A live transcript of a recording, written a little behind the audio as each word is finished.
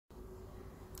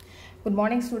Good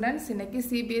morning students. இன்னைக்கு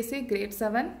CBSE grade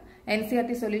 7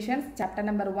 NCERT solutions chapter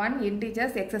number 1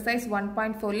 integers exercise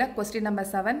 1.4 ல question number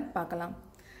 7 பார்க்கலாம்.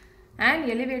 An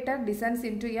elevator descends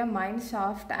into a mine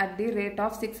shaft at the rate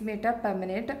of 6 meter per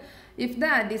minute. If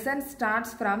the descent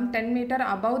starts from 10 meter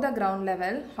above the ground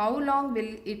level, how long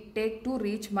will it take to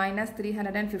reach minus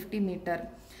 350 meter?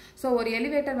 So ஒரு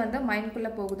elevator வந்து மைன்குள்ள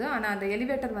போகுது. ஆனா அந்த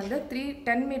elevator வந்து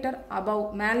 10 metre above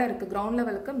மேல இருக்கு, ground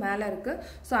லெவலுக்கு மேல இருக்கு.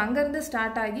 ஸோ அங்கிருந்து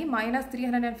ஸ்டார்ட் ஆகி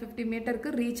 -350 மீட்டருக்கு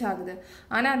ரீச் ஆகுது.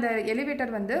 ஆனா அந்த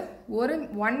எலிவேட்டர் வந்து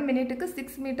 1 மினிட்டுக்கு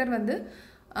 6 மீட்டர் வந்து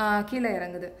கீழே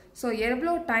இறங்குது. ஸோ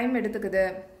எவ்வளோ டைம் எடுத்துக்குது,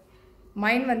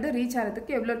 மைன் வந்து ரீச்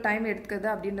ஆகிறதுக்கு எவ்வளோ டைம் எடுத்துக்குது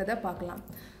அப்படின்றத பார்க்கலாம்.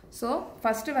 ஸோ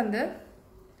ஃபஸ்ட்டு வந்து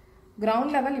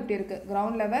கிரவுண்ட் லெவல் இப்படி இருக்கு,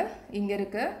 கிரவுண்ட் லெவல் இங்கே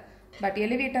இருக்கு. பட்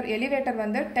எலிவேட்டர்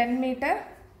வந்து 10 மீட்டர்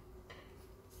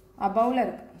அபவ்ல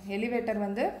இருக்கு. எலிவேட்டர்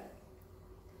வந்து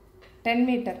 10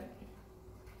 metre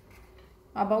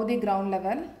above the ground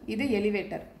level. இது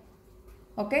எலிவேட்டர்.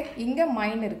 ஓகே, இங்கே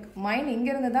மைன் இருக்கு. மைன்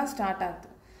இங்கிருந்து தான் ஸ்டார்ட் ஆகுது.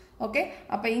 ஓகே,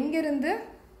 அப்போ இங்கிருந்து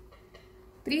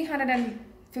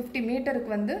 350 மீட்டருக்கு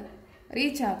வந்து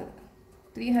ரீச் ஆகுது.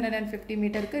 350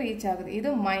 மீட்டருக்கு ரீச் ஆகுது. இது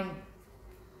மைன்,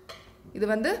 இது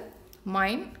வந்து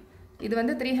மைன், இது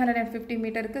வந்து 350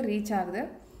 மீட்டருக்கு ரீச் ஆகுது.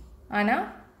 ஆனால்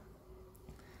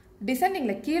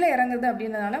டிசெண்டிங்கில் கீழே இறங்குறது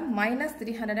அப்படின்றதுனால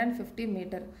 -350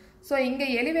 மீட்டர். ஸோ இங்கே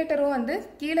எலிவேட்டரும் வந்து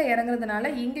கீழே இறங்குறதுனால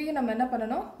இங்கேயும் நம்ம என்ன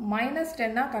பண்ணணும்,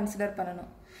 -10 கன்சிடர் பண்ணணும்.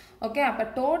 ஓகே, அப்போ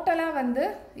டோட்டலாக வந்து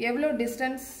எவ்வளோ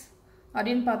டிஸ்டன்ஸ்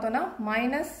அப்படின்னு பார்த்தோன்னா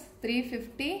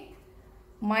 -350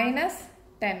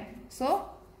 -10, ஸோ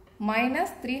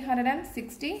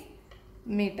 -360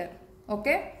 மீட்டர்.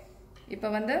 ஓகே, இப்போ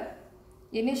வந்து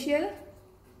இனிஷியல்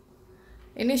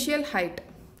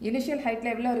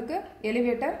ஹைட்டில் எவ்வளோ இருக்குது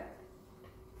எலிவேட்டர்?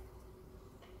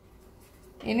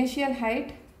 இனிஷியல்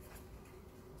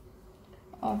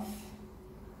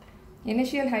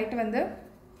ஹைட் வந்து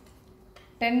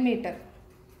 10 மீட்டர்.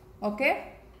 ஓகே,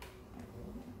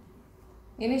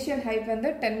 இனிஷியல் ஹைட் வந்து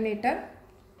 10 metre.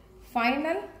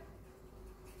 Final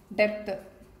depth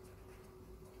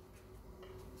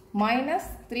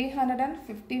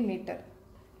 -350 metre.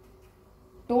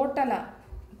 total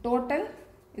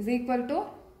is equal to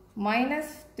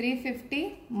 -350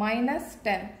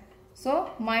 -10, so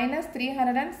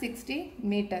 -360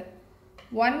 metre.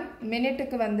 1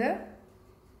 மினிட்டுக்கு வந்து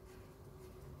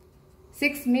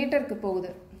 6 மீட்டருக்கு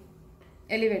போகுது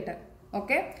எலிவேட்டர்.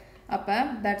 ஓகே, அப்போ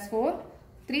தட்ஸ் ஃபோர்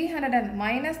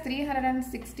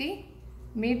 -360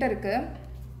 மீட்டருக்கு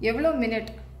எவ்வளோ மினிட்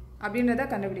அப்படின்றத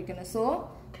கண்டுபிடிக்கணும். So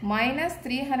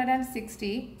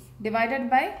 -360 divided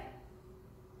by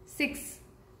 6.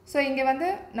 ஸோ இங்கே வந்து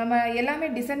நம்ம எல்லாமே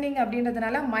டிசெண்டிங்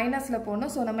அப்படின்றதுனால மைனஸில்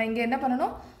போடணும். ஸோ நம்ம இங்கே என்ன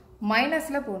பண்ணணும்,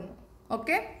 மைனஸில் போடணும்.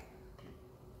 ஓகே,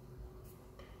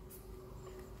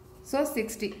 ஸோ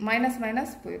 60 மைனஸ்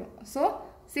போயிடும். So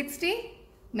 60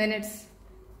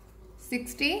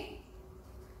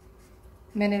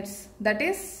 minutes, that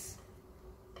is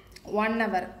 1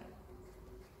 hour.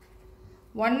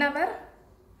 1 hour,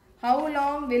 how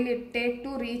long will it take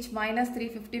to reach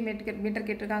 -350 meter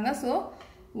கேட்டிருக்காங்க. So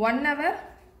 1 hour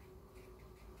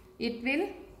it will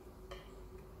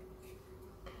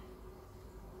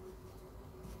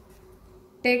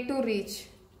take to reach.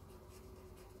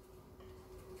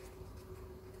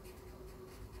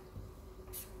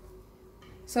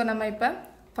 So நம்ம இப்போ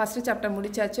ஃபஸ்ட்டு சாப்டர்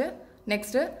முடிச்சாச்சு.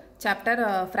 நெக்ஸ்ட்டு சாப்டர்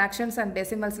ஃப்ராக்ஷன்ஸ் அண்ட்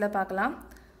டெசிமல்ஸில் பார்க்கலாம்.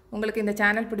 உங்களுக்கு இந்த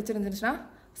channel பிடிச்சிருந்துச்சுன்னா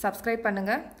subscribe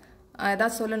பண்ணுங்கள்.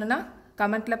 ஏதாவது சொல்லணுன்னா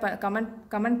கமெண்ட்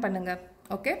பண்ணுங்கள்.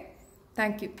 Okay,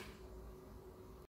 thank you.